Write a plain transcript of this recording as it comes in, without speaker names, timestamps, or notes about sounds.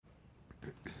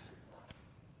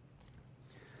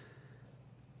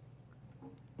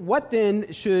What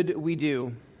then should we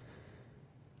do?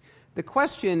 The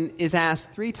question is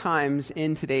asked 3 times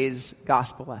in today's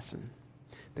gospel lesson.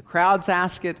 The crowds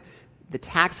ask it, the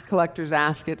tax collectors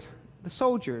ask it, the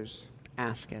soldiers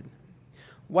ask it.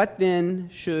 What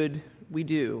then should we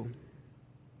do?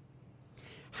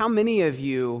 How many of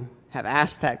you have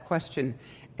asked that question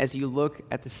as you look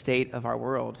at the state of our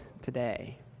world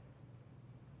today?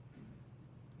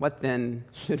 What then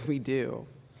should we do?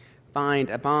 Find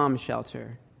a bomb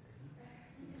shelter?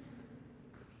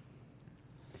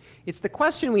 It's the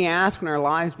question we ask when our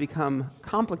lives become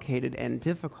complicated and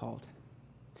difficult,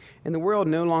 and the world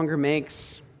no longer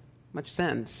makes much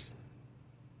sense.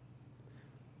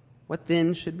 What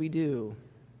then should we do?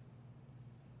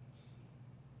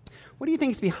 What do you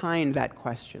think is behind that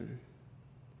question?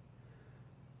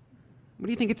 What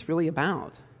do you think it's really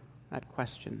about, that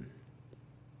question?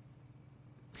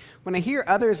 When I hear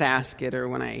others ask it, or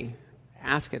when I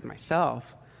ask it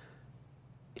myself,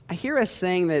 I hear us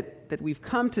saying that we've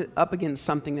come up against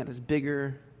something that is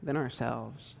bigger than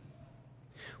ourselves.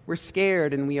 We're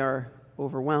scared and we are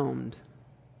overwhelmed.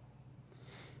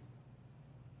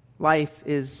 Life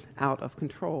is out of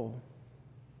control.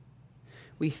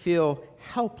 We feel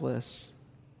helpless,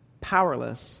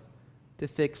 powerless to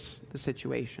fix the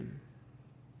situation.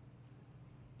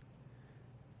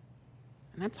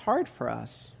 And that's hard for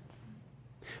us,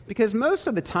 because most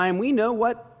of the time we know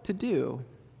what to do.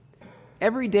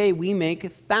 Every day we make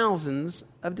thousands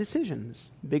of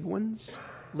decisions, big ones,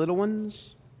 little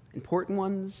ones, important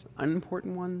ones,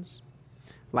 unimportant ones,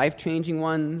 life-changing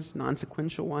ones,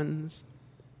 non-sequential ones.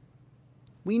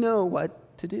 We know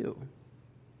what to do.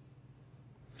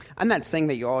 I'm not saying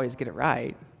that you always get it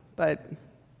right, but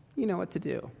you know what to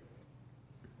do.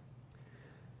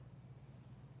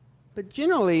 But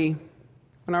generally,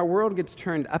 when our world gets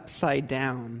turned upside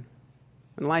down,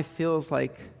 when life feels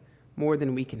like more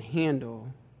than we can handle,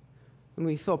 when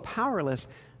we feel powerless,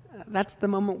 that's the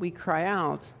moment we cry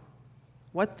out,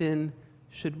 what then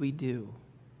should we do?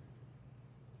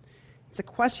 It's a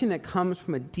question that comes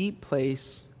from a deep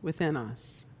place within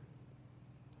us.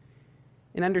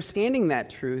 In understanding that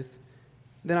truth,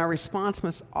 then our response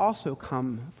must also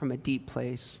come from a deep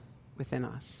place within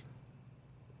us.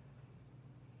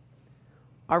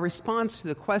 Our response to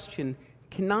the question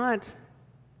cannot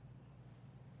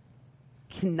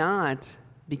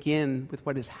begin with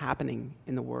what is happening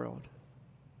in the world.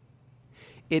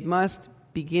 It must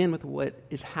begin with what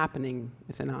is happening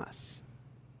within us.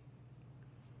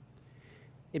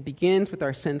 It begins with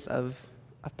our sense of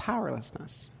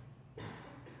powerlessness.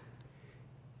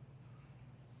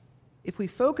 If we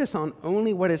focus on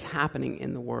only what is happening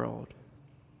in the world,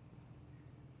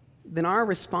 then our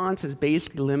response is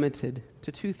basically limited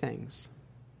to 2 things: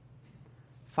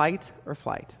 fight or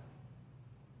flight.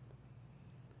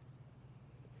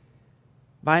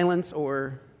 Violence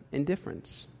or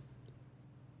indifference.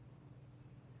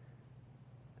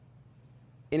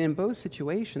 And in both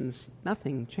situations,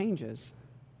 nothing changes,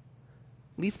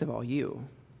 least of all you.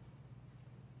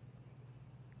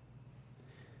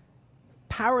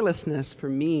 Powerlessness, for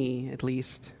me at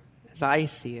least, as I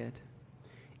see it,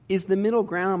 is the middle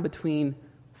ground between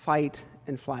fight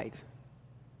and flight.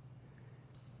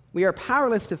 We are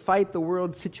powerless to fight the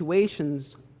world's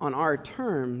situations on our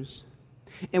terms,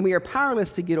 and we are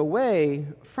powerless to get away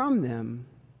from them,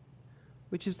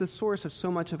 which is the source of so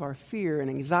much of our fear and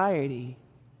anxiety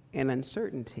and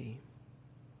uncertainty.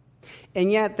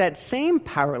 And yet that same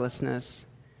powerlessness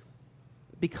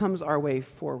becomes our way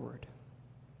forward.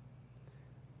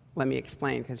 Let me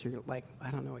explain, because you're like,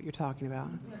 I don't know what you're talking about.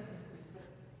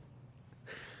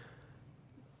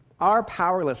 Our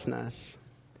powerlessness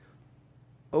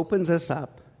opens us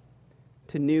up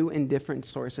to new and different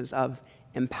sources of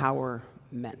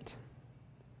empowerment.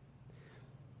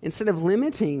 Instead of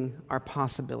limiting our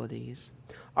possibilities,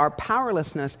 our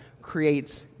powerlessness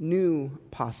creates new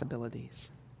possibilities.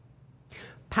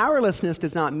 Powerlessness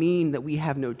does not mean that we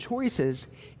have no choices.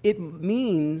 It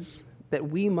means that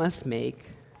we must make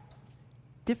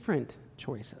different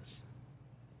choices.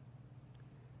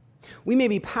 We may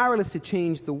be powerless to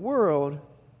change the world,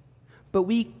 but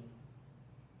we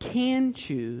can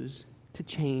choose to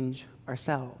change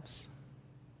ourselves.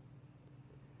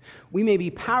 We may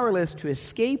be powerless to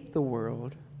escape the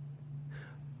world,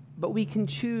 but we can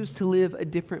choose to live a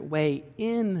different way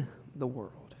in the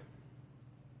world.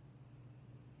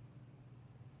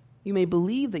 You may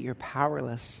believe that you're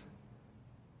powerless,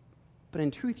 but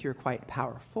in truth, you're quite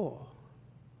powerful.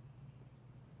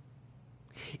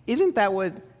 Isn't that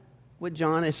what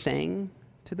John is saying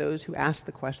to those who ask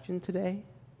the question today?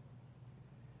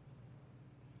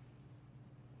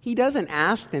 He doesn't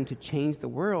ask them to change the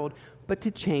world, but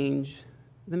to change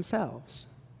themselves.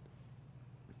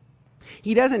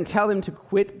 He doesn't tell them to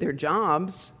quit their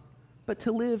jobs, but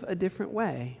to live a different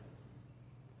way.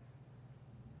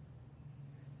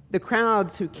 The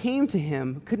crowds who came to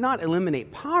him could not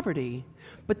eliminate poverty,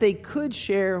 but they could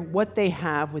share what they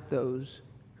have with those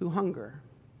who hunger.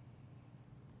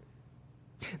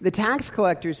 The tax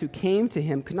collectors who came to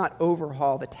him could not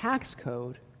overhaul the tax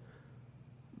code,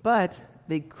 but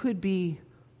they could be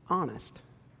honest.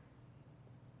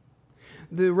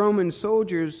 The Roman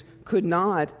soldiers could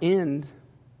not end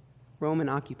Roman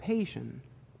occupation,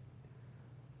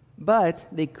 but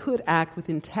they could act with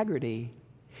integrity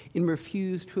and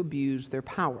refuse to abuse their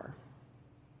power.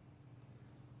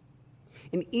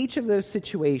 In each of those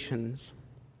situations,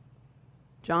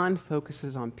 John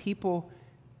focuses on people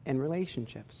and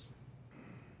relationships.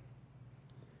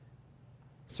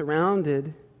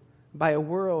 Surrounded by a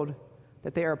world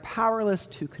that they are powerless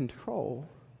to control,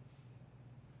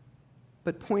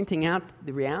 but pointing out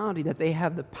the reality that they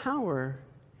have the power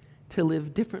to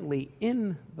live differently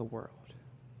in the world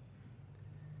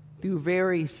through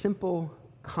very simple,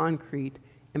 concrete,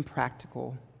 and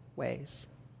practical ways.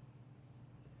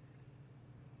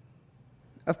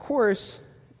 Of course,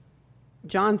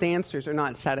 John's answers are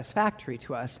not satisfactory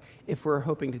to us if we're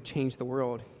hoping to change the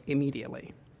world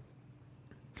immediately.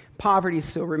 Poverty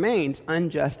still remains.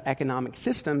 Unjust economic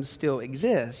systems still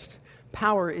exist.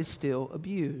 Power is still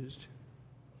abused.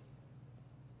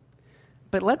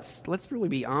 But let's really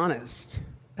be honest.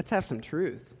 Let's have some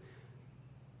truth.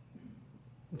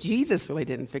 Jesus really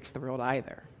didn't fix the world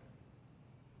either.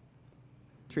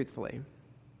 Truthfully,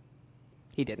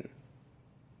 he didn't.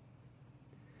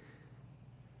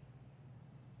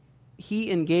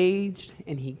 He engaged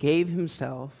and he gave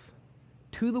himself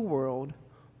to the world,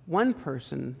 one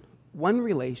person, one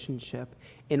relationship,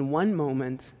 in one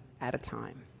moment at a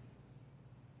time.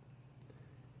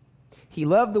 He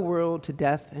loved the world to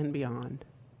death and beyond.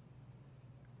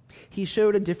 He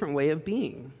showed a different way of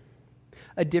being,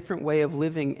 a different way of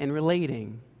living and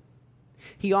relating.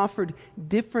 He offered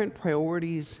different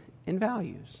priorities and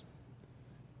values.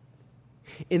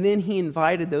 And then he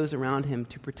invited those around him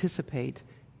to participate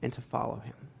and to follow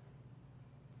him.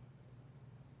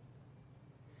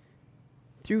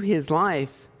 Through his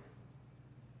life,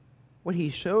 what he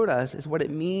showed us is what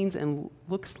it means and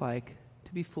looks like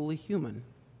to be fully human.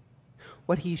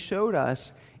 What he showed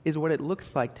us is what it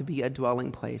looks like to be a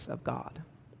dwelling place of God.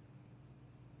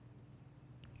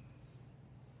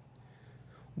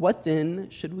 What then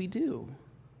should we do?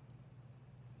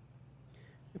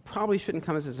 It probably shouldn't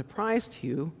come as a surprise to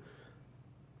you,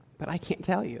 but I can't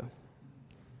tell you.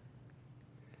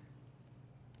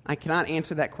 I cannot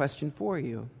answer that question for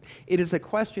you. It is a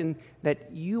question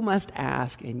that you must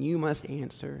ask and you must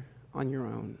answer on your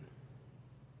own.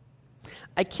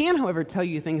 I can, however, tell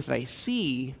you things that I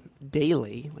see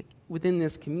daily, like within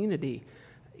this community,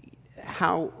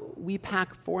 how we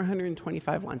pack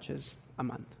 425 lunches a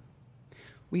month.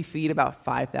 We feed about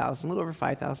 5,000, a little over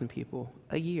 5,000 people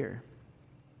a year.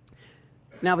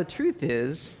 Now, the truth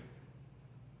is,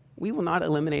 we will not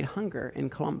eliminate hunger in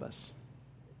Columbus.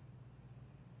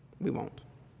 We won't.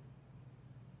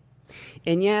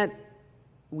 And yet,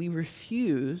 we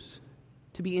refuse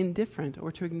to be indifferent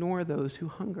or to ignore those who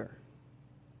hunger.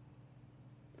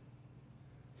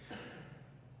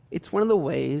 It's one of the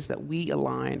ways that we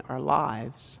align our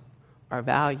lives, our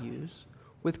values,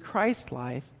 with Christ's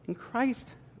life and Christ's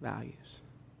values.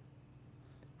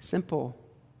 Simple,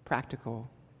 practical,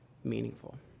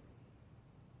 meaningful.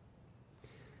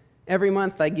 Every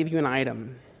month I give you an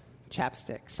item: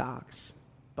 chapstick, socks,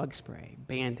 bug spray,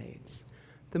 Band-Aids.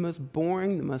 The most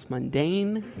boring, the most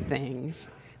mundane things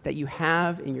that you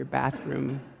have in your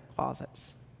bathroom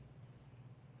closets.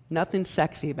 Nothing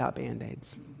sexy about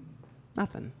Band-Aids.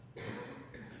 Nothing.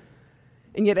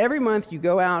 And yet every month you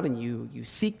go out and you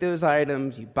seek those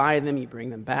items, you buy them, you bring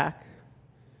them back.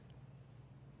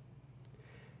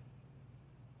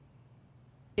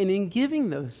 And in giving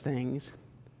those things,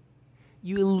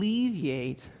 you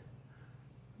alleviate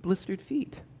blistered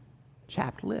feet,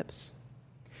 chapped lips.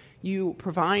 You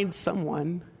provide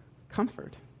someone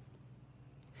comfort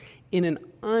in an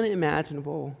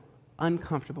unimaginable,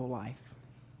 uncomfortable life.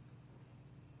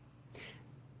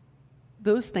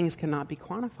 Those things cannot be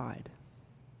quantified.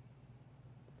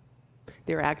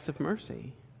 They're acts of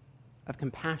mercy, of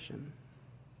compassion,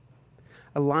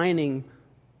 aligning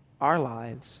our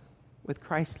lives with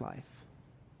Christ's life.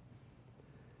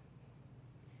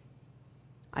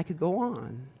 I could go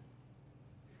on.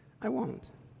 I won't.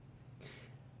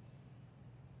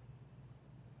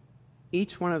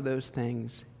 Each one of those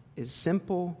things is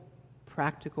simple,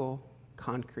 practical,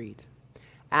 concrete,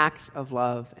 acts of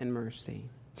love and mercy.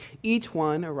 Each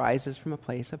one arises from a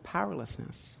place of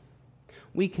powerlessness.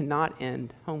 We cannot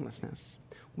end homelessness.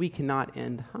 We cannot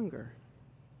end hunger.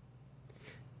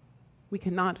 We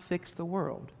cannot fix the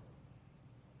world.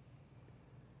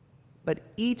 But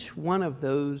each one of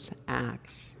those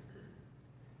acts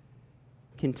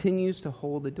continues to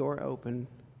hold the door open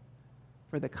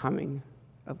for the coming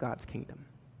of God's kingdom.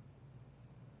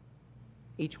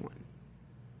 Each one.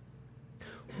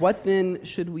 What then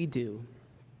should we do?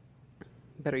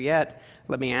 Better yet,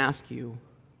 let me ask you,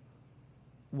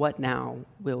 what now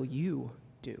will you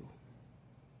do?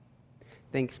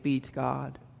 Thanks be to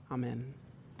God. Amen.